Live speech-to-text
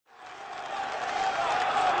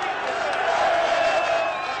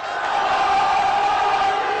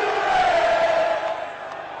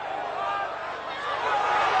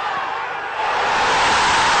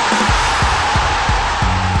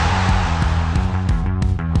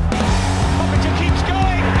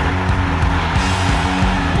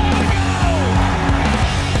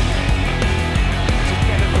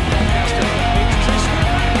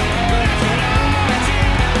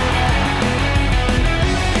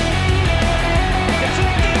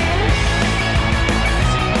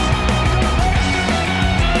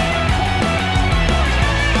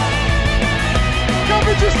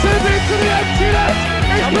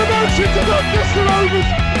Caution to Doncaster Rovers!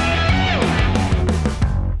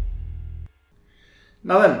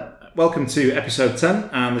 Now then, welcome to episode 10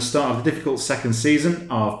 and the start of the difficult second season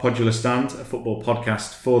of Podular Stand, a football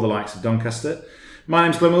podcast for the likes of Doncaster. My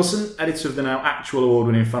name's Glen Wilson, editor of the now actual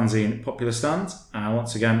award-winning fanzine Popular Stand. And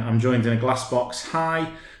once again, I'm joined in a glass box high,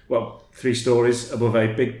 3 stories above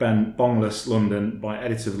a Big Ben bongless London by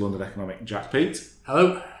editor of the London Economic, Jack Peat.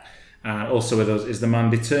 Hello. Also with us is the man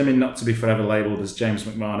determined not to be forever labelled as James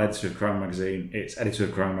McMahon, editor of Crown Magazine. It's editor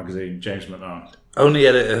of Crown Magazine, James McMahon. Only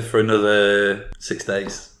editor for another 6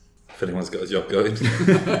 days, if anyone's got a job going.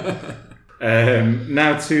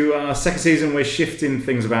 Now to our second season, we're shifting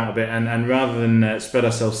things about a bit, and rather than spread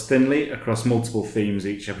ourselves thinly across multiple themes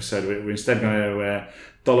each episode, we're instead going to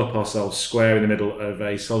dollop ourselves square in the middle of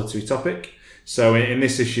a solitary topic. So in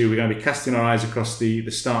this issue, we're going to be casting our eyes across the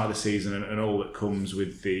start of the season and all that comes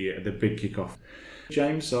with the big kick-off.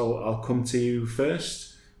 James, I'll come to you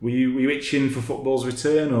first. Were you itching for football's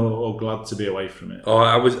return or glad to be away from it? Oh,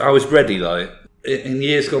 I was ready. Like in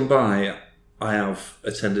years gone by, I have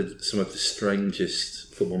attended some of the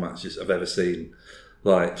strangest football matches I've ever seen.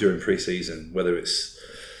 Like during pre-season, whether it's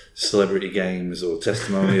celebrity games or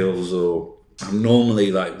testimonials, or I'm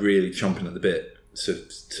normally like really chomping at the bit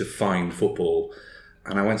to find football.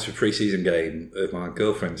 And I went to a pre-season game of my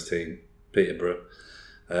girlfriend's team, Peterborough,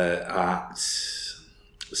 at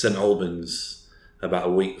St Albans about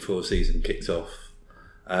a week before the season kicked off.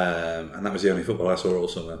 And that was the only football I saw all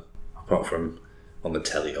summer, apart from on the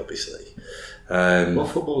telly, obviously. What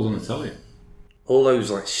football was on the telly? All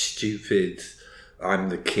those like stupid, I'm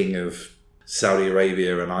the king of Saudi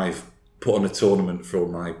Arabia and I've put on a tournament for all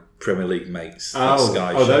my Premier League mates. Sky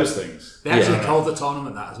show. Those things. They actually called the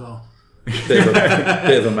tournament that as well.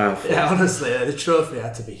 Bit of a mouthful. Yeah, honestly, the trophy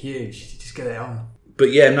had to be huge to just get it on.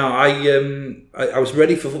 But yeah, no, I was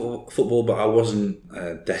ready for football, but I wasn't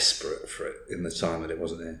desperate for it in the time that it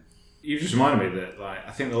wasn't here. You just reminded me that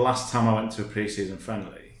I think the last time I went to a pre-season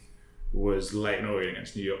friendly was Leyton Orient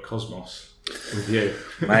against New York Cosmos with you.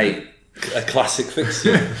 Mate, a classic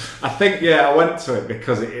fixture. I think, I went to it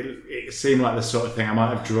because it seemed like the sort of thing I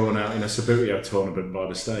might have drawn out in a Subbuteo tournament by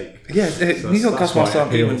mistake. Yeah, New York Cosmos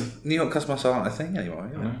aren't a thing anymore.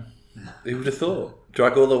 Who would have thought?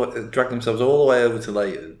 Drag themselves all the way over to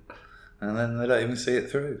Leyton, and then they don't even see it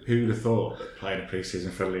through. Who'd have thought that playing a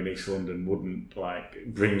pre-season friendly in East London wouldn't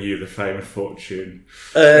bring you the fame and fortune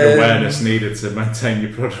and awareness needed to maintain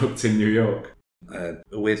your product in New York? A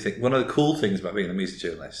weird thing. One of the cool things about being a music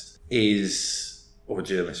journalist is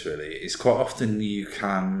quite often you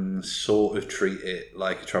can sort of treat it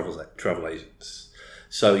like a travel agent.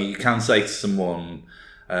 So you can say to someone,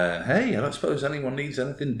 hey, I don't suppose anyone needs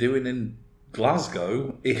anything doing in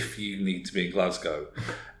Glasgow if you need to be in Glasgow.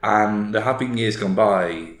 And there have been years gone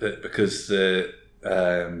by that because the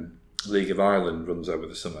League of Ireland runs over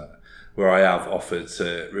the summer, where I have offered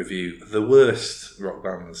to review the worst rock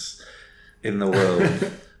bands in the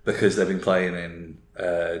world because they've been playing in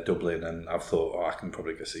Dublin, and I've thought, I can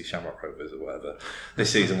probably go see Shamrock Rovers or whatever.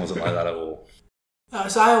 This season wasn't like that at all.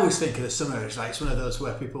 So I always think of the summer as it's one of those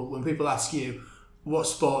where when people ask you, what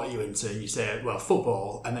sport are you into? And you say, well,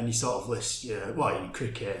 football, and then you sort of list,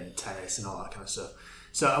 cricket and tennis and all that kind of stuff.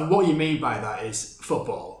 So, and what you mean by that is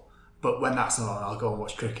football, but when that's not on, I'll go and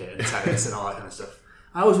watch cricket and tennis and all that kind of stuff.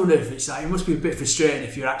 I always wonder if it must be a bit frustrating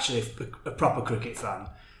if you're actually a proper cricket fan,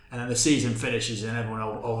 and then the season finishes and everyone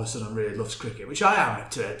all of a sudden really loves cricket, which I am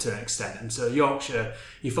to an extent. And so Yorkshire,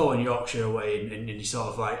 you're following Yorkshire away in you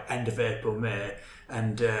sort of end of April, May,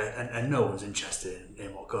 and no one's interested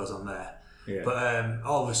in what goes on there. Yeah. But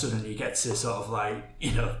all of a sudden you get to sort of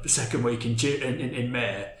the second week in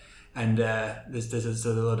May, and there's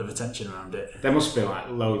a lot of attention around it. There must be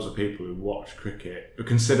loads of people who watch cricket, who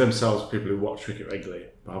consider themselves people who watch cricket regularly,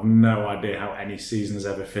 but I have no idea how any season has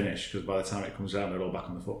ever finished, because by the time it comes around they're all back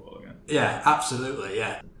on the football again. Yeah, absolutely,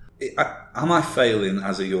 yeah. Am I failing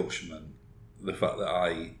as a Yorkshireman, the fact that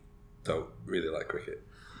I don't really like cricket?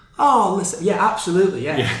 Oh, listen, yeah, absolutely,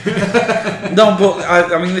 yeah. No, but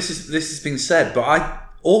I mean, this has been said, but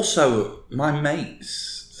my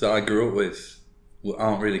mates that I grew up with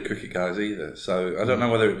aren't really cricket guys either. So I don't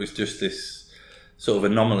know whether it was just this sort of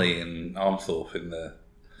anomaly in Armthorpe in the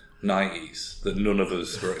 90s that none of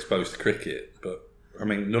us were exposed to cricket. But I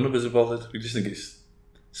mean, none of us are bothered. We just think it's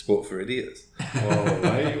sport for idiots. Oh,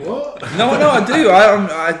 wait, what? No, I do.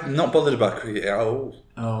 I'm not bothered about cricket at all.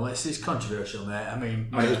 Oh, it's controversial, mate. I mean,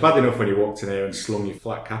 it was bad enough when you walked in here and slung your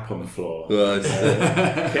flat cap on the floor.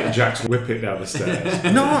 Getting Jack's whip it down the stairs.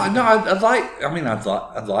 No, I'd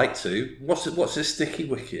like to. What's a sticky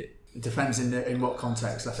wicket? It depends in what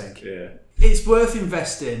context, I think. Yeah. It's worth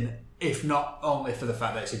investing if not only for the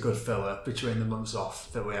fact that it's a good filler between the months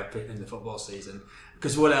off that we have in the football season.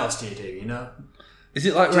 Because what else do you do? You know, Is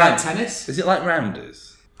it like do you like tennis? Is it like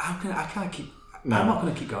rounders? I can't keep. No. I'm not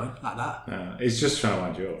going to keep going like that. No, it's just trying to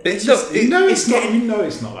wind you up. It's You know it's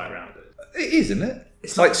not like rounders. It is, isn't it?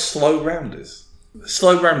 It's like slow rounders.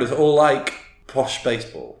 Slow rounders, or like posh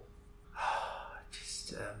baseball.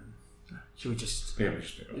 Should we just... Yeah, we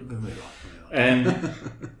just move on.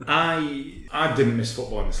 I didn't miss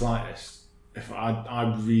football in the slightest.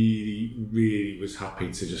 I really was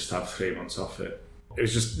happy to just have 3 months off it. It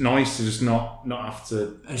was just nice to just not have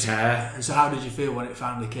to care. So how did you feel when it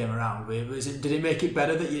finally came around? Did it make it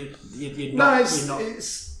better that you're No, not...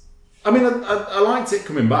 it's. I mean, I liked it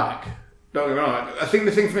coming back. Don't get me wrong. I think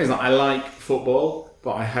the thing for me is that I like football,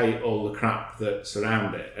 but I hate all the crap that's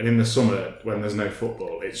around it. And in the summer, when there's no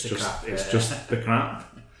football, it's just the crap.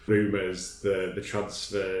 Rumours, the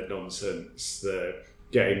transfer nonsense, the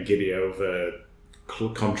getting giddy over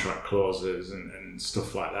contract clauses and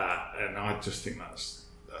stuff like that. And I just think that's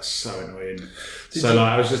so annoying.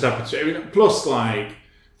 I was just happy to. I mean, plus,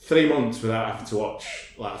 3 months without having to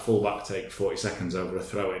watch a full-back take 40 seconds over a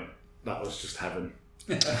throw-in. That was just heaven.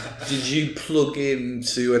 Did you plug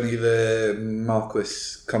into any of the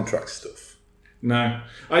Marquis contract stuff? No,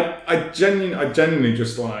 I genuinely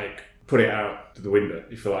just put it out to the window.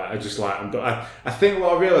 If you like, I just I think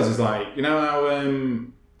what I realise is you know how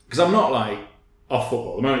because I'm not off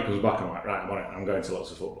football. The moment it comes back, I'm right. I'm on it. I'm going to lots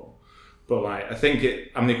of football. But I think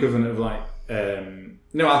I'm the equivalent of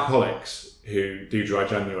alcoholics who do dry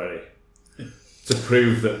January to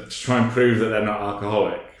try and prove that they're not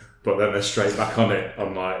alcoholic. But then they're straight back on it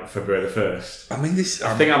on February the 1st. I mean,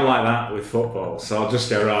 I think I'm like that with football. So I'll just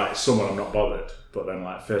go, right, someone I'm not bothered. But then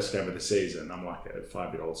first game of the season, I'm like a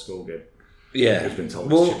 5-year-old school kid. Yeah. Who's been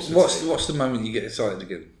told well, what's the moment you get excited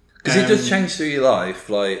again? Because it does change through your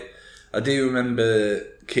life. I do remember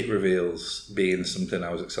kit reveals being something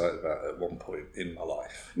I was excited about at one point in my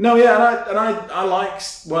life. No, yeah, and I like,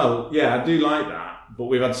 I do like that. But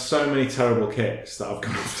we've had so many terrible kits that I've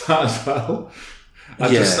gone off that as well.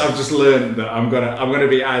 I've just learned that I'm gonna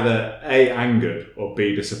be either A, angered or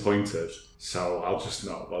B, disappointed. So I'll just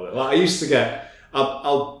not bother. I used to get,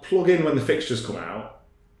 I'll plug in when the fixtures come out,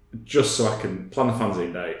 just so I can plan the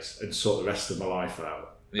fanzine dates and sort the rest of my life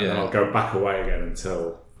out. Yeah. And then I'll go back away again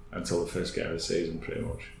until the first game of the season, pretty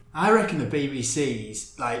much. I reckon the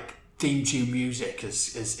BBC's theme tune music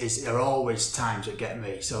are always times that get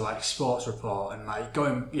me. So Sports Report and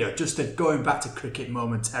going back to cricket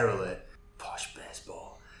momentarily. Posh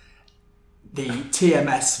baseball. The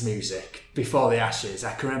TMS music before the Ashes,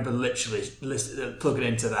 I can remember literally plugging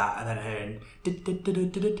into that and then hearing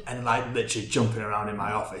and literally jumping around in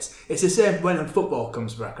my office. It's the same when football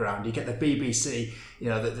comes back around. You get the BBC,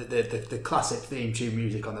 the classic theme tune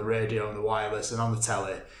music on the radio, on the wireless, and on the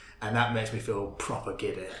telly. And that makes me feel proper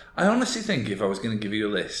giddy. I honestly think if I was going to give you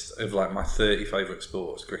a list of my 30 favourite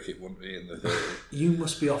sports, cricket wouldn't be in the 30. You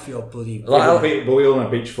must be off your bloody... But we all know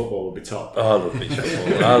beach football would be top. Oh, I love beach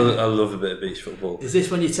football. I love a bit of beach football. Is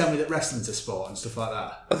this when you tell me that wrestling's a sport and stuff like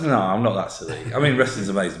that? No, I'm not that silly. I mean, wrestling's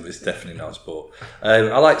amazing, but it's definitely not a sport.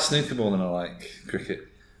 I like snooker more than I like cricket.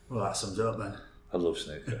 Well, that sums it up then. I love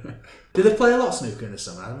snooker. Do they play a lot of snooker in the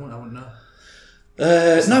summer? I wouldn't know.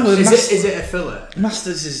 No, is it a filler?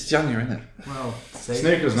 Masters is January, isn't it? Well,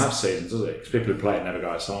 snooker doesn't have seasons, does it? Because people who play it never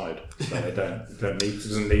go outside, so they it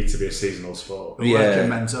doesn't need to be a seasonal sport. Working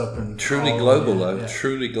men's up and truly global though, yeah.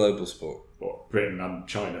 Truly global sport. What, Britain and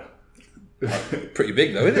China? Pretty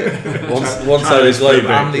big though, isn't it? One side is global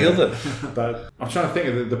and the other. But I'm trying to think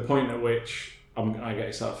of the point at which I get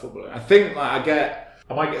excited football. I think I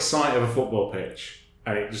might get sight of a football pitch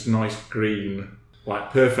and it's just nice green.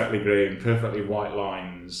 Perfectly green, perfectly white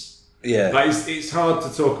lines. Yeah. It's hard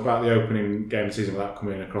to talk about the opening game of the season without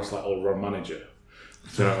coming across all-round manager.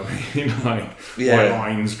 Do you know what I mean? White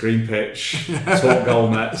lines, green pitch, tall goal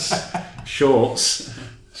nets, short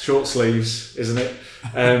sleeves, isn't it?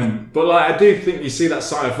 But I do think you see that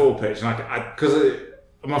side of football pitch, and because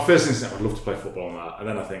my first instinct, I'd love to play football on that, and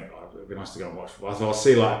then I think it'd be nice to go and watch football. So I'll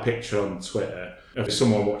see a picture on Twitter of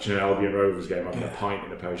someone watching an Albion Rovers game having a pint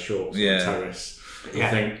in a pair of shorts on the terrace.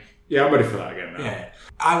 I think, I'm ready for that again now. Yeah.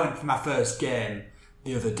 I went for my first game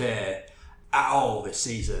the other day at all this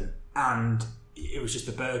season, and it was just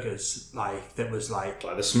the burgers, that was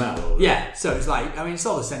the smell. Yeah, so it's it's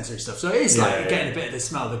all the sensory stuff. So it is getting a bit of the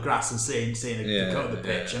smell of the grass and seeing the cut of the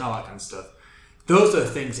pitch and all that kind of stuff. Those are the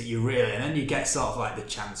things that you really, and then you get sort of the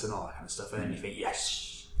chants and all that kind of stuff, and then you think,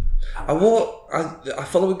 yes. I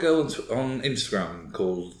follow a girl on Instagram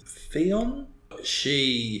called Theon.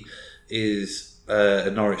 She is a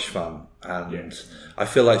Norwich fan, and I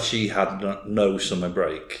feel like she had no summer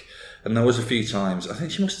break. And there was a few times, I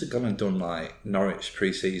think she must have gone and done like Norwich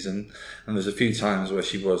pre-season, and there's a few times where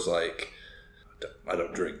she was like, I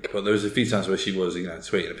don't drink, but there was a few times where she was,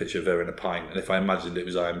 tweeting a picture of her in a pint, and if I imagined it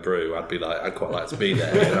was Iron Brew, I'd be like, I'd quite like to be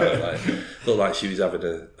there. Looked like she was having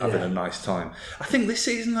a nice time. I think this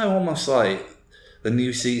season though, almost like the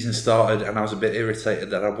new season started, and I was a bit irritated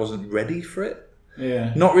that I wasn't ready for it.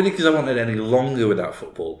 Yeah. Not really because I wanted any longer without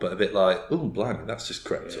football, but a bit like, oh, blimey, that's just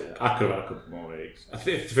crept up. I could have had a couple more weeks. I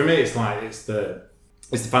think for me, it's the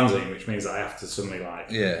fanzine, which means that I have to suddenly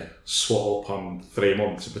swat up on 3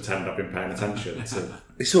 months and pretend I've been paying attention.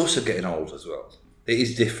 It's also getting old as well. It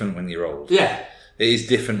is different when you're old. Yeah. It is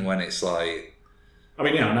different when it's like... I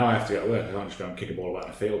mean, now I have to go to work. I can't just go and kick a ball about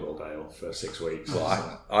in the field all day for 6 weeks.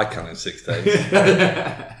 Well, I can in 6 days.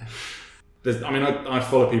 I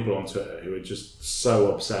follow people on Twitter who are just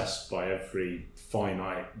so obsessed by every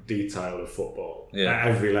finite detail of football at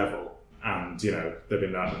every level. And, they've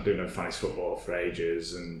been doing fantasy football for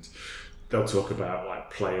ages, and they'll talk about like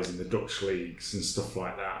players in the Dutch leagues and stuff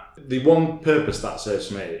like that. The one purpose that serves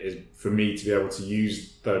for me is for me to be able to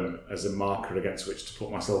use them as a marker against which to put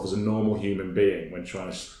myself as a normal human being when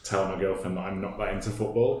trying to tell my girlfriend that I'm not that into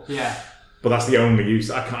football. Yeah. But that's the only use.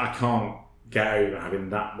 I can't get over having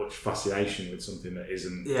that much fascination with something that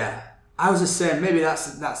isn't. Yeah, I was the same. Maybe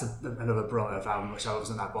that's another barometer of how much I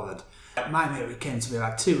wasn't that bothered. My mate came to me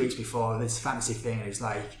like 2 weeks before this fantasy thing, and he's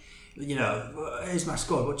like, here's my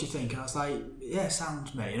squad, what do you think? And I was like, yeah,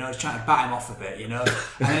 sound, mate. I was trying to bat him off a bit, And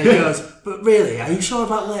then he goes, but really, are you sure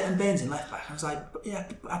about Leighton Baines in left back? I was like, yeah,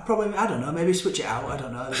 I don't know, maybe switch it out, I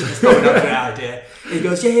don't know. It's probably not a great idea. And he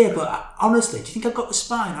goes, yeah, but honestly, do you think I've got the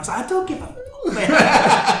spine? I was like, I don't give a fuck, mate.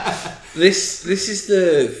 This is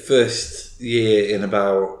the first year in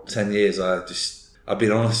about 10 years I've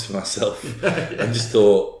been honest with myself and just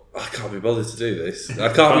thought, I can't be bothered to do this.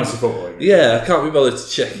 I can't be bothered to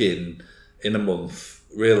check in a month,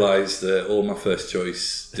 realise that all my first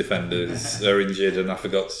choice defenders are injured and I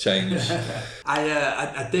forgot to change.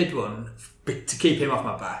 I did one to keep him off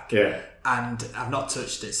my back. Yeah. And I've not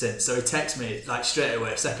touched it since. So he texted me like straight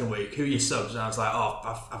away, second week, who are your subs? And I was like,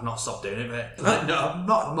 I've not stopped doing it, mate. Like, no, I'm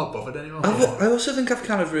not bothered anymore. I also think I've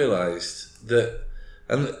kind of realised that,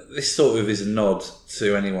 and this sort of is a nod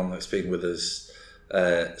to anyone that's been with us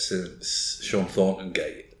since Sean Thornton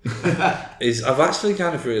Gate, is I've actually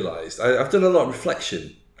kind of realised, I've done a lot of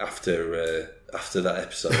reflection after that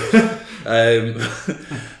episode.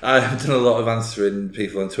 I've done a lot of answering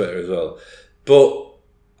people on Twitter as well. But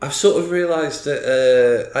I've sort of realised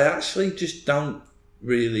that I actually just don't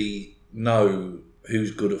really know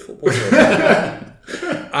who's good at football.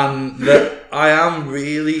 And that I am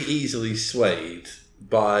really easily swayed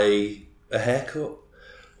by a haircut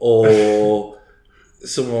or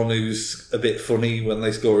someone who's a bit funny when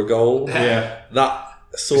they score a goal. Yeah. That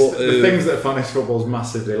sort of... The things that fantasy football's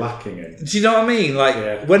massively lacking in. Do you know what I mean?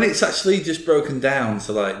 Like, when it's actually just broken down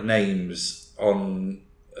to, like, names on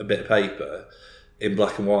a bit of paper in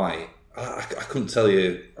black and white, I couldn't tell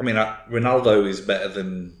you... I mean, Ronaldo is better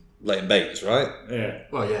than Leighton Baines, right? Yeah.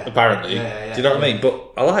 Well, yeah. Apparently. Yeah. Do you know what I mean?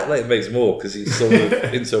 But I like Leighton Baines more because he's sort of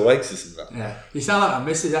into Oasis and that. Yeah. You sound like my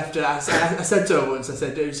missus after... I said to her once,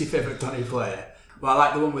 who's your favourite Donny player? Well, I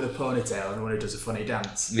like the one with a ponytail and the one who does a funny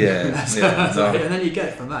dance. Yeah. And then you get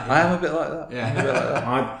it from that. I am a bit like that.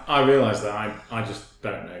 Yeah. I realise that I just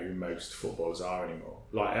don't know who most footballers are anymore,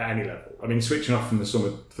 like at any level. I mean, switching off from the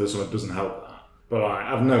summer doesn't help that. But I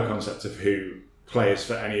have no concept of who players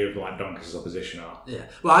for any of like Doncaster's opposition are. Yeah.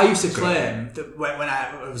 Well, I used to claim that when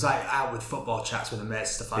I was like out with football chats with the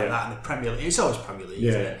mates and stuff like that, and the Premier League, it's always Premier League,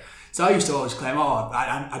 isn't it? So I used to always claim,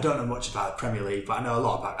 I don't know much about the Premier League, but I know a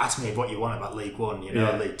lot about. Ask me what you want about League One,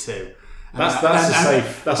 League Two. That's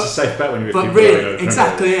a safe bet when you're. But really,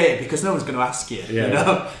 exactly it, because no one's going to ask you.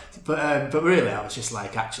 But really, I was just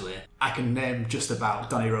like, actually, I can name just about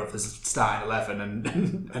Donny Rovers' starting 11,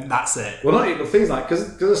 and that's it. Well, not even things like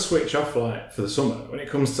because I switch off like for the summer when it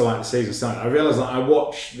comes to like the season starting. I realise that I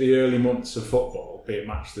watch the early months of football, be it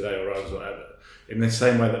Match of the Day or Rovers or whatever, in the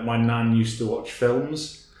same way that my nan used to watch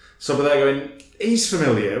films. So, but they're going, he's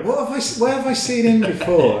familiar. Where have I seen him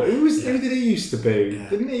before? Who did he used to be? Yeah.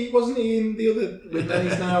 Didn't he? Wasn't he in the other? But then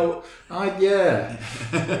he's now. He's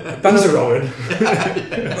a Rowan.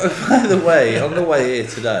 By the way, on the way here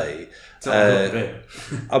today,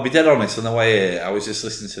 I'll be dead honest. On the way here, I was just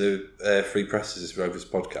listening to Free Presses Rovers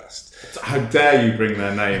podcast. How dare you bring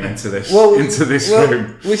their name into this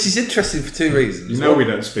room? Which is interesting for two reasons. We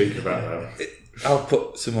don't speak about that. I'll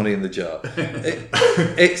put some money in the jar.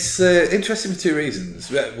 It's interesting for two reasons.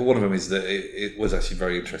 One of them is that it was actually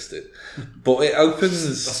very interesting. But it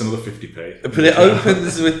opens... That's another 50p. But it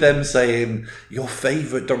opens with them saying, your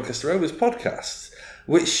favourite Doncaster Rovers podcast.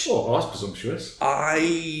 Which... Oh, that's presumptuous. Write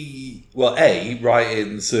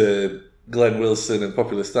into Glen Wilson and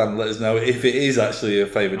Popular Stand, let us know if it is actually a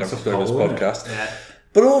favourite Doncaster Rovers podcast. Yeah.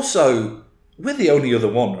 But also... We're the only other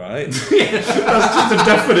one, right? That's just a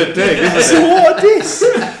definite dig, isn't it? So what is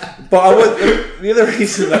this? But the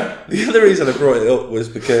other reason I brought it up was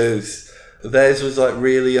because theirs was like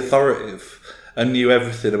really authoritative and knew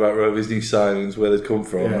everything about Rovers' new signings, where they'd come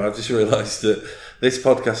from, and I've just realised that this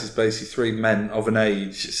podcast is basically three men of an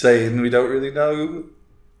age saying we don't really know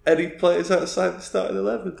any players outside the starting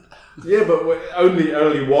 11. Yeah, but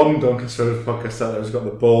only one Doncaster Rovers podcast out there has got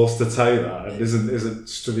the balls to tell you that and isn't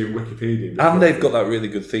studying Wikipedia. And they've got that really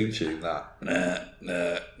good theme tune, that.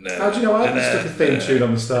 How do you know I haven't stuck a theme tune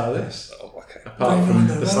on the start of this? Oh, okay. Apart from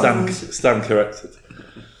the Stand corrected.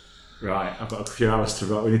 Right, I've got a few hours to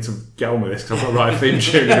write. We need to get on with this because I've got to write a theme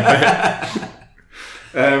tune in a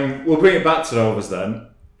bit. We'll bring it back to Rovers then,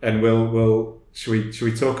 and should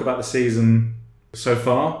we talk about the season so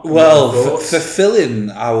far? Well, fulfilling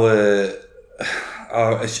our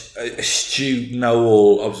astute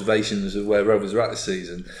know-all observations of where Rovers are at this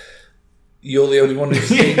season, you're the only one who's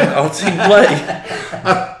seen our team play.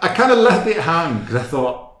 I kind of let it hang because I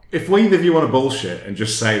thought, if either of you want to bullshit and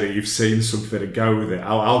just say that you've seen something and go with it,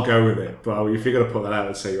 I'll go with it. But if you're going to put that out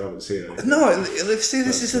and say you haven't seen it, no. See,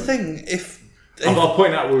 this is the thing. I'll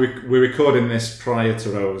point out we're recording this prior to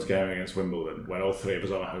Rovers game against Wimbledon, when all three of us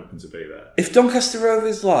are hoping to be there. If Doncaster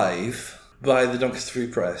Rovers Live by the Doncaster Free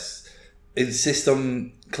Press insist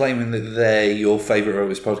on claiming that they're your favourite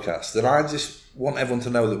Rovers podcast, then I just want everyone to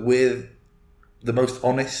know that we're the most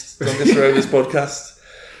honest Doncaster Rovers podcast.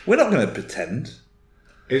 We're not going to pretend.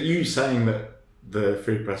 Are you saying that the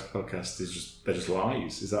Free Press podcast they're just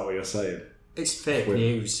lies? Is that what you're saying? It's fake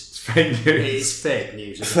news. It's fake news. It's fake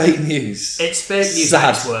news. Fake news. It's fake news.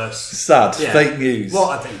 Sad. It's worse. Sad. Yeah. Fake news.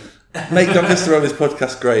 What I think. Make Doncaster Rovers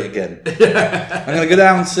podcast great again. I'm going to go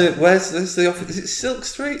down to where's the office? Is it Silk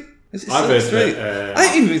Street? Is it Silk Street? I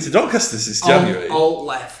ain't even been to Doncaster since January. Alt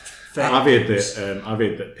left. I've heard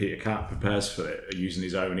that Peter Cat prepares for it using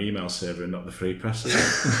his own email server and not the Free Press.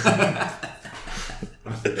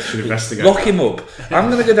 I think they should investigate. Lock him up. I'm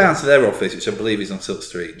going to go down to their office, which I believe is on Silk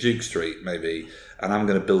Street, Duke Street maybe, and I'm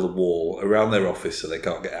going to build a wall around their office so they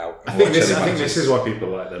can't get out. I think this is why people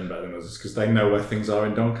like them better than us, because they know where things are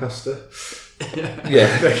in Doncaster.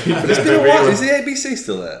 Yeah. It's been a while. Is the ABC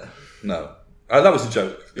still there? No. That was a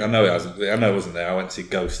joke. I know it hasn't. I know it wasn't there. I went to see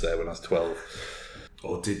Ghost there when I was 12.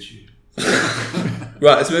 Or did you?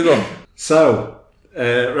 Right, let's move on. So,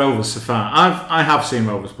 Rovers so far. I have seen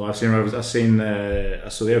Rovers play. I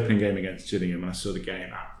saw the opening game against Gillingham, and I saw the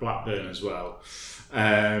game at Blackburn as well.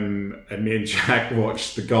 And me and Jack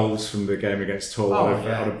watched the goals from the game against Hull on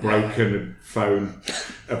a broken phone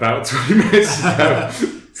about 20 minutes ago.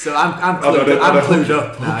 So I'm clued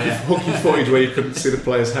up now. Hooky footage where you couldn't see the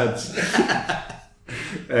players' heads.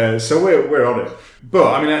 So we're on it.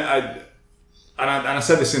 But I mean, I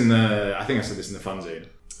said this in the fanzine,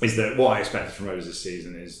 is that what I expected from Rovers this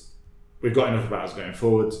season is we've got enough about us going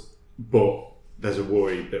forward, but there's a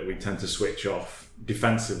worry that we tend to switch off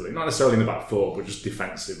defensively, not necessarily in the back four, but just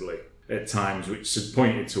defensively at times, which is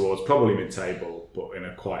pointed towards probably mid-table, but in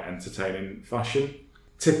a quite entertaining fashion.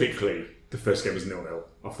 Typically, the first game was 0-0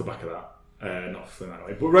 off the back of that. Not feeling that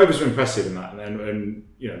way, but Rovers were impressive in that, and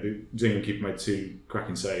the Gillingham keeper made 2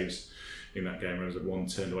 cracking saves in that game. Rovers had 1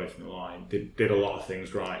 turned away from the line. Did a lot of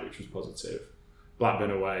things right, which was positive.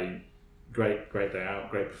 Blackburn away, great day out,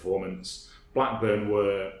 great performance. Blackburn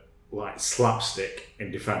were like slapstick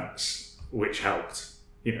in defence, which helped.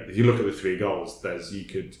 If you look at the 3 goals,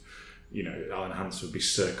 Alan Hansen would be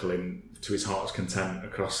circling to his heart's content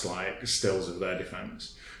across like stills of their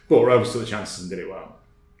defence. But Rovers took the chances and did it well.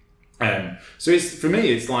 So for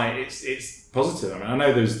me, it's positive. I mean, I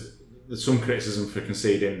know there's some criticism for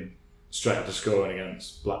conceding straight after scoring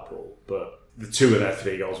against Blackpool, but the 2 of their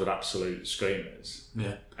 3 goals were absolute screamers.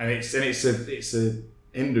 Yeah, and it's a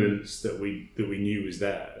hindrance that we knew was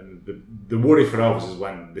there, and the worry for Rovers is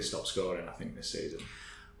when they stop scoring. I think this season.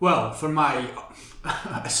 Well, from my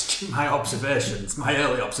observations, my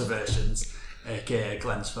early observations, aka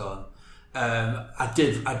Glenn's phone. I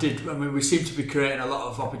did. I mean, we seem to be creating a lot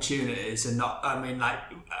of opportunities, and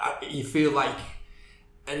you feel like,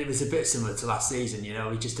 and it was a bit similar to last season.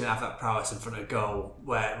 We just didn't have that prowess in front of goal,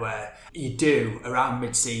 where you do around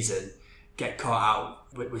mid-season get caught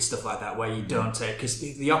out with stuff like that, where you don't take, because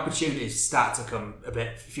the opportunities start to come a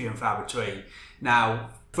bit few and far between. Now,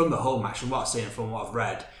 from the whole match, from what I've seen and from what I've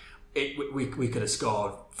read, we could have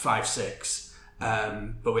scored 5-6,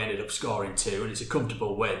 but we ended up scoring 2, and it's a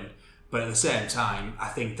comfortable win. But at the same time, I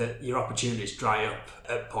think that your opportunities dry up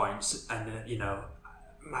at points, and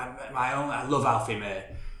I love Alfie May,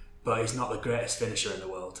 but he's not the greatest finisher in the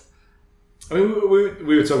world. I mean,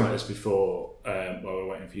 we were talking about this before, while we were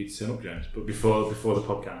waiting for you to turn up, James, but before the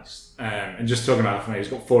podcast, and just talking about Alfie May, he's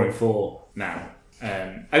got 4-4 now.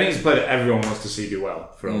 I think he's a player that everyone wants to see do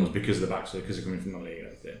well for us because of the backstory, because of coming from the league and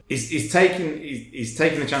everything. He's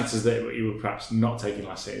taking the chances that he would perhaps not taking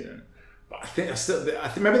last season. But I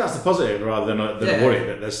think maybe that's the positive rather than a worry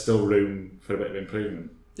that there's still room for a bit of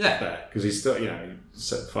improvement. Yeah, there, because he's still, he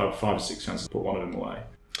set 5 or 6 chances to put one of them away.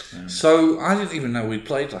 So I didn't even know we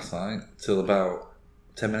played last night till about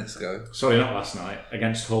 10 minutes ago. Sorry, not last night,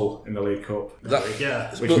 against Hull in the League Cup,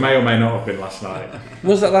 which but, may or may not have been last night.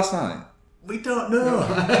 Was that last night? We don't know.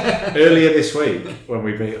 Earlier this week when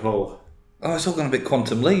we beat Hull. Oh, it's all gone a bit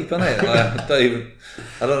quantum leap, isn't it? I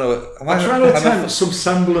don't know. I'm trying to attempt some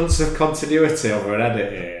semblance of continuity over an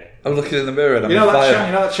edit here. I'm looking in the mirror and I'm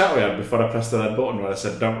that chat we had before I pressed the red button where I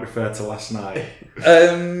said don't refer to last night.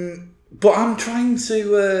 But I'm trying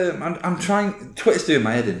to. I'm trying. Twitter's doing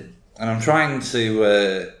my head in, and I'm trying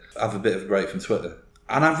to have a bit of a break from Twitter.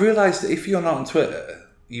 And I've realised that if you're not on Twitter,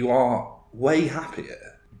 you are way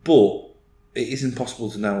happier. But it is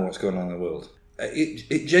impossible to know what's going on in the world.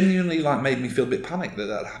 It genuinely made me feel a bit panicked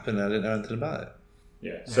that happened and I didn't know anything about it.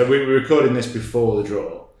 Yeah. So we were recording this before the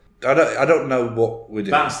draw. I don't know what we're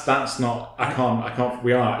doing. That's not. I can't.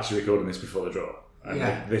 We are actually recording this before the draw,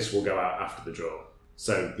 and this will go out after the draw.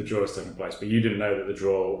 So the draw is taking place, but you didn't know that the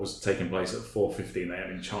draw was taking place at 4:15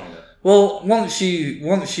 a.m. in China. Well, once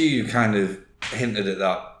you kind of hinted at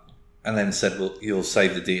that, and then said, "Well, you'll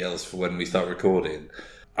save the details for when we start recording."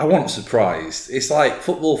 I wasn't surprised. It's like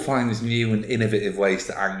football finds new and innovative ways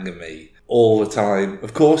to anger me all the time.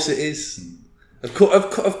 Of course it is. Of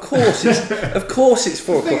course it's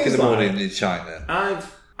 4 o'clock in the morning in China.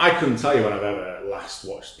 I couldn't tell you when I've ever last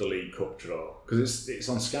watched the League Cup draw because it's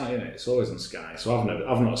on Sky, isn't it? It's always on Sky. So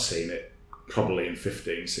I've not seen it probably in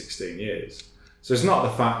 15, 16 years. So it's not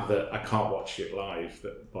the fact that I can't watch it live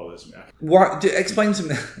that bothers me. Why? Explain to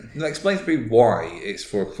me why it's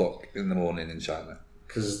 4 o'clock in the morning in China.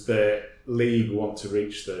 Because the league want to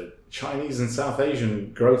reach the Chinese and South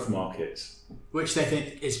Asian growth markets, which they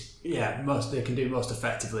think is they can do most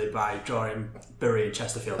effectively by drawing Bury and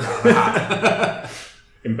Chesterfield out of a hat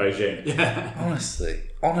in Beijing. Yeah, honestly,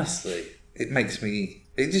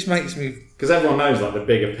 it just makes me because everyone knows the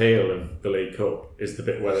big appeal of the League Cup is the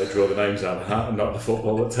bit where they draw the names out of the hat and not the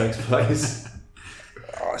football that takes place.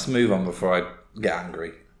 Let's move on before I get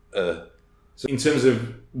angry. So in terms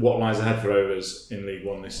of what lies ahead for Rovers in League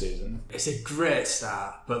One this season, it's a great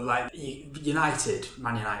start. But Man United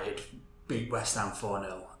beat West Ham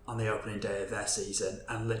 4-0 on the opening day of their season,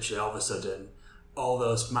 and literally all of a sudden, all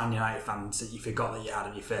those Man United fans that you forgot that you had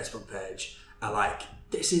on your Facebook page are like,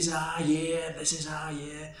 "This is our year. This is our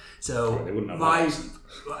year." So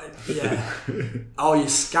all you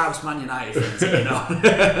Scouse Man United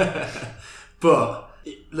fans, But.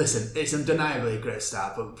 Listen, it's undeniably a great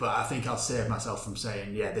start, but I think I'll save myself from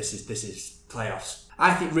saying, this is playoffs.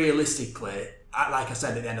 I think realistically, like I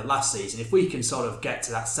said at the end of last season, if we can sort of get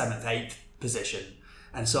to that 7th, 8th position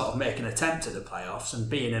and sort of make an attempt at the playoffs and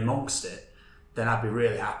being amongst it, then I'd be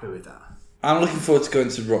really happy with that. I'm looking forward to going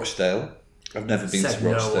to Rochdale. I've never been to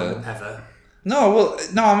Rochdale. No one ever.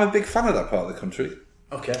 No, I'm a big fan of that part of the country.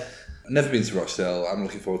 Okay. I've never been to Rochdale. I'm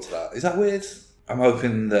looking forward to that. Is that weird? I'm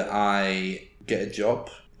hoping that I get a job,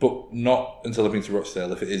 but not until I've been to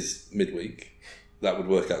Rochdale. If it is midweek, that would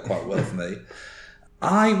work out quite well for me.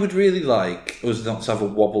 I would really like us not to have a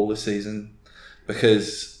wobble this season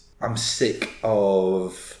because I'm sick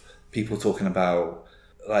of people talking about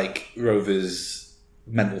Rovers'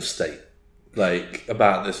 mental state,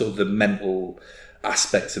 about the sort of the mental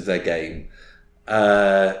aspects of their game.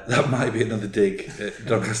 That might be another dig at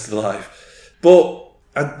Doncaster Live, but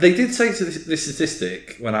they did say to this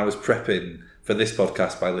statistic when I was prepping for this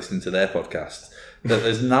podcast by listening to their podcast that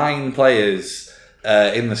there's 9 players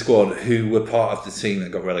in the squad who were part of the team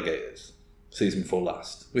that got relegated season before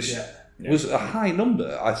last, which was a high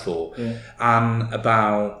number, I thought, and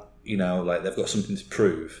about they've got something to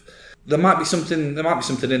prove. There might be something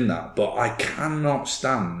in that, but I cannot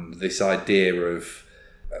stand this idea of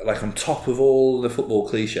on top of all the football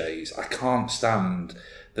cliches, I can't stand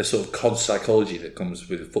the sort of cod psychology that comes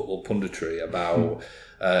with football punditry about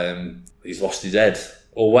he's lost his head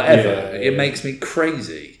or whatever. It makes me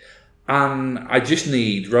crazy. And I just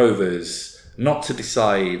need Rovers not to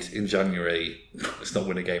decide in January, let's not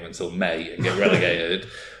win a game until May and get relegated,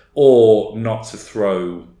 or not to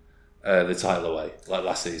throw the title away like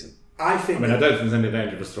last season. I don't think there's any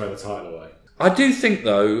danger of us throwing the title away. I do think,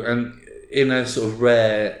 though, and in a sort of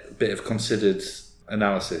rare bit of considered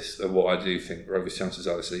analysis of what I do think Rovers' chances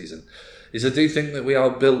are this season, is I do think that we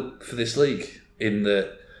are built for this league, in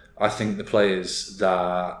that I think the players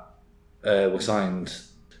that were signed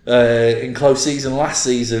in close season last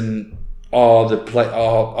season are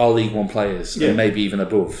League One players, and maybe even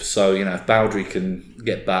above. So, if Bowdry can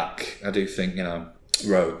get back, I do think,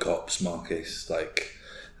 Rowe, Cops, Marcus, that's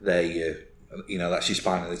your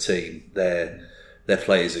spine of the team. They're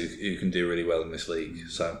players who can do really well in this league.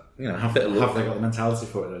 So, have they got the mentality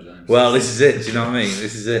for it, though, James? Well, this is it. Do you know what I mean?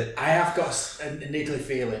 This is it. I have got a niggly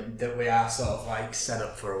feeling that we are sort of set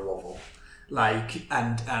up for a wobble.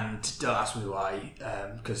 And don't ask me why,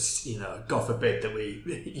 because, God forbid that we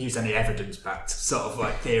use any evidence-backed sort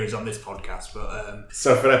of theories on this podcast. But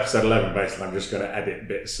so for episode 11, basically, I'm just going to edit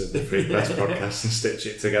bits of the Free Press podcast and stitch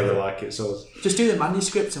it together like it's us. Just do the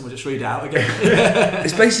manuscript and we'll just read it out again.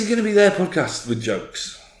 It's basically going to be their podcast with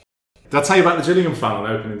jokes. Did I tell you about the Gillingham fan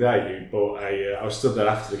on opening day? Who bought I was stood there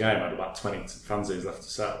after the game. I had about 20 fanzines left to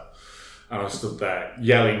sell, and I was stood there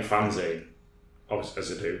yelling fanzine.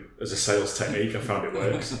 As I do, as a sales technique, I found it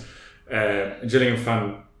works. A Gillingham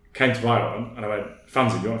fan came to buy one, and I went,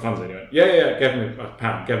 "Fanzine, do you want a fanzine?" He went, "Yeah, give me a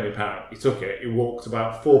pound. He took it, he walked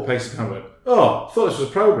about 4 paces and went, "Oh, I thought this was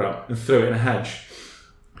a programme," and threw it in a hedge.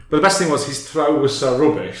 But the best thing was his throw was so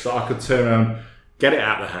rubbish that I could turn around, get it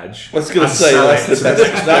out of the hedge. I was going to say,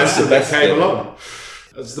 that's the best came along.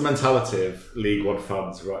 That's the mentality of League One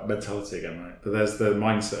fans, right? Mentality again, right? But there's the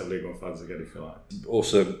mindset of League One fans again, if you like.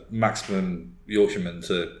 Also, maximum Yorkshiremen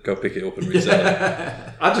to go pick it up and resell it.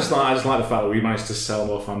 I just like the fact that we managed to sell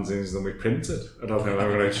more fanzines than we printed. I don't think we're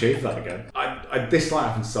going to achieve that again. I dislike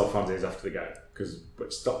having to sell fanzines after the game because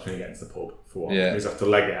it stops me getting to the pub for one. You have to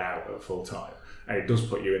leg it out at full time, and it does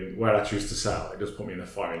put you in where I choose to sell. It does put me in the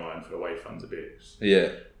firing line for away fans abuse.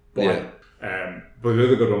 But the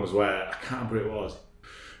other good one was where I can't remember who it was.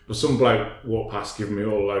 But some bloke walked past giving me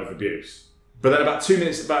all a load of abuse. But then about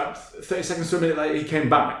 30 seconds to a minute later, he came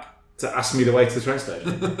back to ask me the way to the train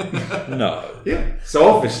station. No. Yeah. So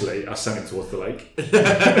obviously, I sent him towards the lake.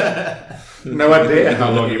 No idea how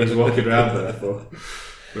long he was walking around there for.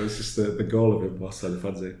 But it's just the goal of him while selling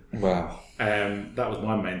fanzine. Wow. That was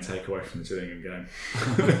my main takeaway from the Gillingham game.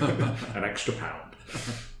 An extra pound.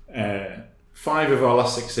 5 of our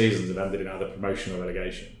last 6 seasons have ended in either promotion or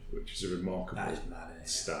relegation, which is a remarkable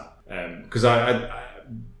stat. Because I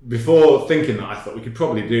before thinking that, I thought we could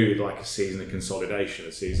probably do a season of consolidation,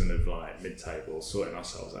 a season of mid-table, sorting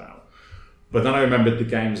ourselves out. But then I remembered the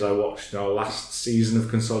games I watched in our last season of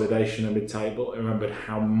consolidation and mid-table. I remembered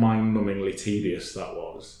how mind-numbingly tedious that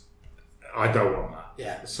was. I don't want that.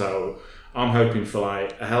 Yeah. So I'm hoping for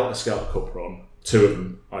a Helter Skelter Cup run, 2 of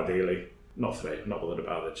them ideally, not 3. I'm not bothered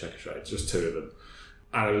about the checker trades, just 2 of them.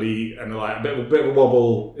 And a league, and a bit of a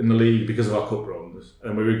wobble in the league because of our cup runs,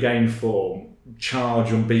 and we regain form,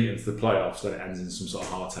 charge unbeaten to the playoffs, then it ends in some sort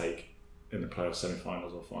of heartache in the playoff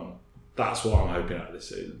semi-finals or final. That's what I'm hoping at this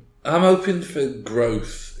season. I'm hoping for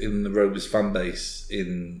growth in the Rovers fan base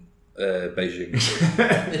in Beijing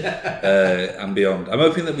and beyond. I'm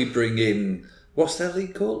hoping that we bring in, what's their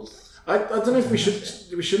league called? I don't know if we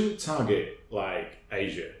shouldn't target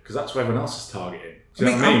Asia, because that's where everyone else is targeting. Do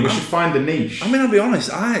you know what I mean? We should find a niche. I'll be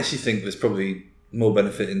honest, I actually think there's probably more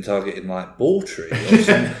benefit in targeting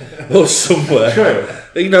Balltree or somewhere. True.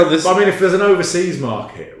 There's... But if there's an overseas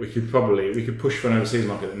market, we could push for an overseas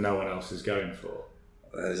market that no one else is going for.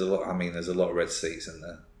 There's a lot of red seats in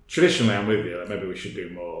there. Traditionally, I'm with you. Maybe we should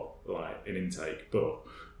do more in intake, but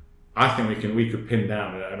I think we could pin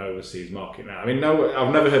down an overseas market now.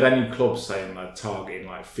 I've never heard any clubs saying targeting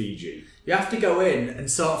Fiji. You have to go in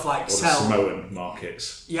and sort of or sell the Samoan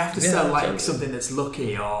markets. You have to sell something that's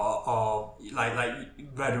lucky or like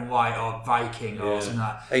red and white or Viking or something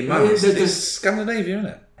like that. Hey man, it's Scandinavia, isn't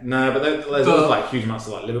it? No, but there's huge amounts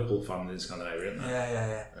of Liverpool fans in Scandinavia, isn't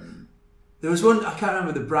there? Yeah. There was one, I can't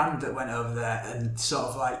remember the brand that went over there, and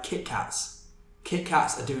sort of Kit Kats. Kit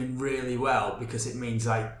Kats are doing really well because it means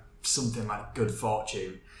something like good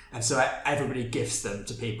fortune, and so everybody gifts them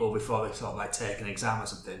to people before they sort of take an exam or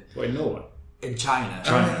something. What, in Norway? In China.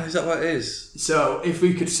 Is that what it is? So if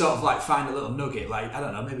we could sort of find a little nugget, I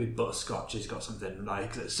don't know, maybe butterscotch has got something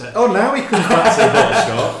so, oh, now he comes back to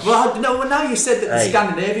butterscotch. Well, now you said that the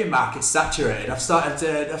Scandinavian market's saturated. I've started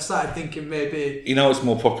thinking maybe. It's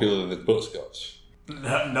more popular than butterscotch.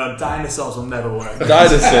 No, dinosaurs will never work.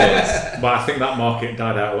 Dinosaurs. But I think that market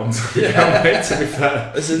died out a long time ago, mate, to be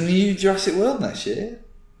fair. There's a new Jurassic World next year.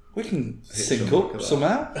 We can sync up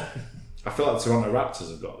somehow. I feel like the Toronto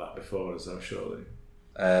Raptors have got that before as well, surely.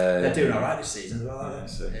 They're doing alright this season as well, aren't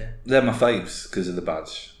they? Yeah. They're my faves because of the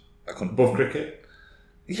badge. I couldn't... Above cricket?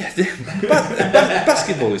 Yeah,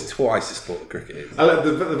 basketball is twice the sport that cricket is.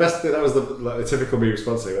 The best thing, that was the typical me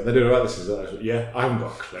response to it. They're doing alright this season. Yeah, I haven't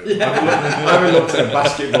got a clue. Yeah. I haven't looked at a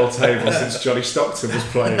basketball table since Johnny Stockton was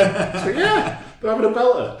playing. So yeah, they're having a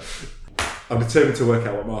belter. I'm determined to work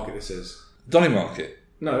out what market this is. Donny Market?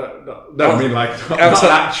 No, I mean like not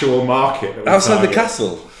an actual market. Outside the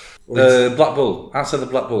castle? Black Bull. Outside the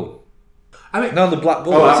Black Bull. I mean, no, the Black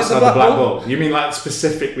Bull. Oh, outside the Black Bull. You mean like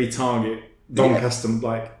specifically target Doncaster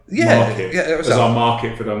market as our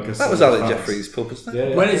market for Doncaster? That was Alec Jeffrey's pub, wasn't it?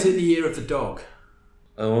 Yeah. When is it the year of the dog?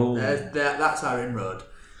 Oh. That's our inroad.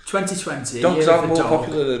 2020. Dogs are more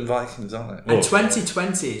popular than Vikings, aren't they? And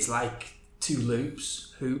 2020 is like 2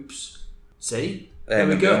 hoops. See? There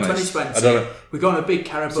we go, 2020. We're going a big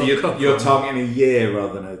Carabao Cup. You're targeting a year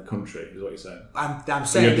rather than a country, is what you're saying? I'm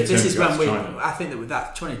saying that this is when I think that with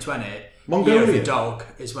that 2020, Mongolia. Year of the dog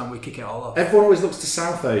is when we kick it all off. Everyone always looks to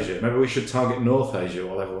South Asia. Maybe we should target North Asia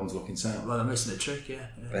while everyone's looking south. Well, they're missing a trick, yeah.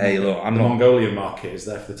 Hey, look, the Mongolian market is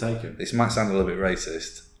there for the taking. This might sound a little bit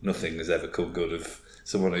racist. Nothing has ever come good of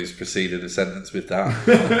someone who's preceded a sentence with that.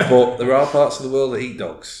 But there are parts of the world that eat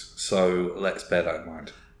dogs, so let's bear that in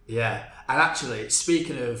mind. Yeah, and actually,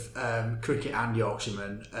 speaking of cricket and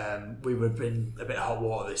Yorkshiremen, we were in a bit of hot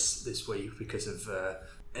water this week because of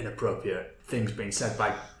inappropriate things being said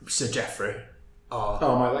by Sir Geoffrey.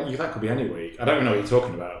 That could be any week. I don't even know what you're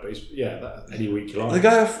talking about, but any week you like.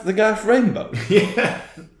 The guy off Rainbow? Yeah.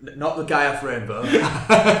 Not the guy off Rainbow.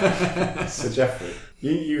 Sir Geoffrey.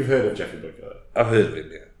 You've heard of Geoffrey Buckley? I've heard of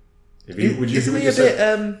him, yeah. Isn't he a bit...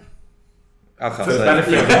 I can't say. For the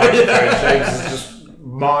benefit of James has just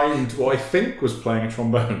mimed what I think was playing a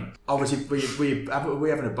trombone. Oh, were we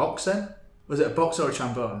having a box then? Was it a box or a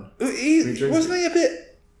trombone? Wasn't he a bit...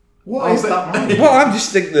 What is that mime? Well, I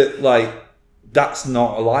just think that, that's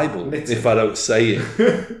not a libel if I don't say it.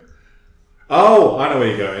 Oh, I know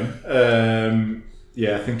where you're going.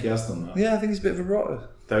 Yeah, I think he has done that. Yeah, I think he's a bit of a rotter.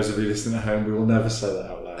 Those of you listening at home, we will never say that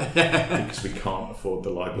out loud because we can't afford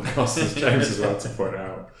the libel costs, as James is allowed to point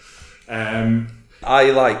out.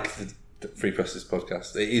 I like the Free Presses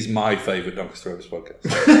podcast. It is my favourite Doncaster Rovers podcast.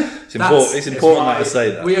 It's important that I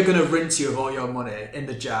say that. We are going to rinse you of all your money in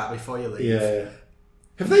the jar before you leave. Yeah.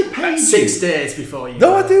 Have they paid 6 days before you?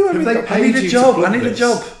 No, I do. I need a job. I need a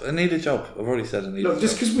job. I've already said I need a job.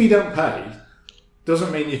 Just because we don't pay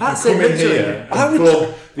doesn't mean you can come in here and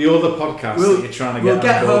plug the other podcast that you're trying to get. We'll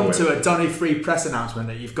get home to a Donny Free Press announcement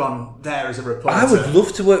that you've gone there as a reporter. I would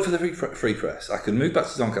love to work for the Free Press. I could move back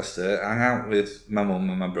to Doncaster, hang out with my mum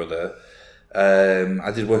and my brother.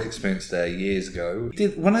 I did work experience there years ago.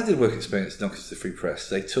 When I did work experience at Doncaster Free Press,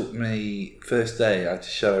 they took me, first day, I had to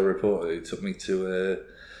show a reporter who took me to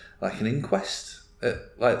an inquest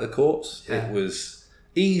at the courts. Yeah. It was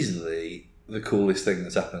easily the coolest thing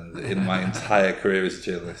that's happened in my entire career as a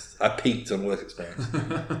journalist. I peaked on work experience.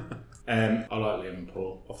 I like Liam and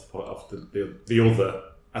Paul off the other,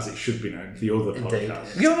 as it should be known, the other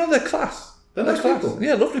podcast. You know, they're class. They're nice people.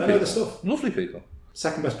 Yeah, lovely people. Know the stuff. Lovely people.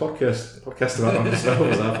 Second best podcast about Doncaster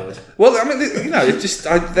Rovers I've heard. Well, I mean, it's just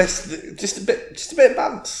a bit of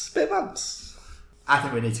bants. I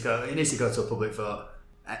think we need to go. It needs to go to a public vote.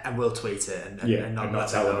 And we'll tweet it and not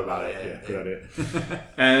tell them about it. Yeah, good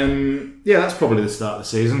idea. That's probably the start of the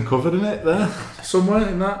season covered, isn't it? There, somewhere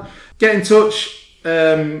in that. Get in touch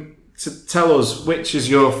to tell us which is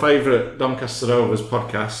your favourite Doncaster Rovers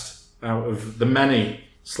podcast out of the many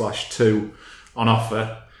 /2 on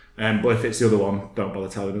offer. But if it's the other one, don't bother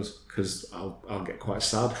telling us because I'll get quite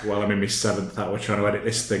sad while I'm in my 7th hour trying to edit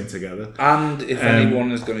this thing together. And if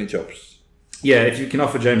anyone has got any jobs. Yeah, if you can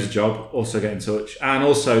offer James a job, also get in touch. And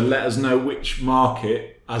also let us know which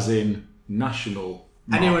market, as in national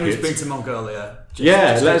market. Anyone who's been to Mongolia,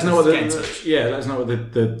 let us know what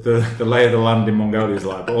the lay of the land in Mongolia is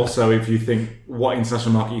like. But also if you think what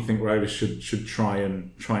international market you think Rovers should try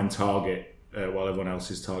and target while everyone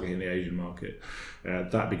else is targeting the Asian market.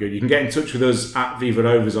 That'd be good. You can get in touch with us at Viva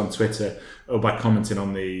Rovers on Twitter or by commenting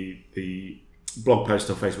on the blog post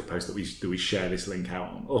or Facebook post that we share this link out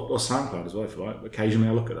on, or SoundCloud as well if you like. Occasionally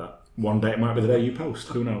I look at that. One day it might be the day you post,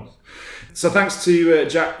 who knows. So thanks to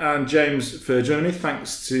Jack and James for joining me.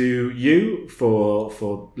 Thanks to you for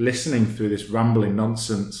listening through this rambling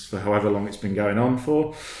nonsense for however long it's been going on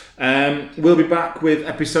for. We'll be back with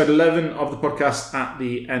episode 11 of the podcast at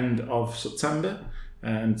the end of September.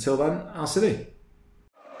 Until then, I'll see you.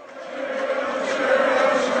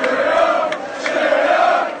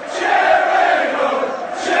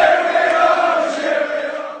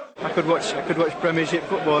 could watch Premiership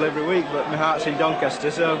football every week, but my heart's in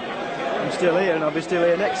Doncaster, so I'm still here, and I'll be still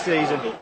here next season.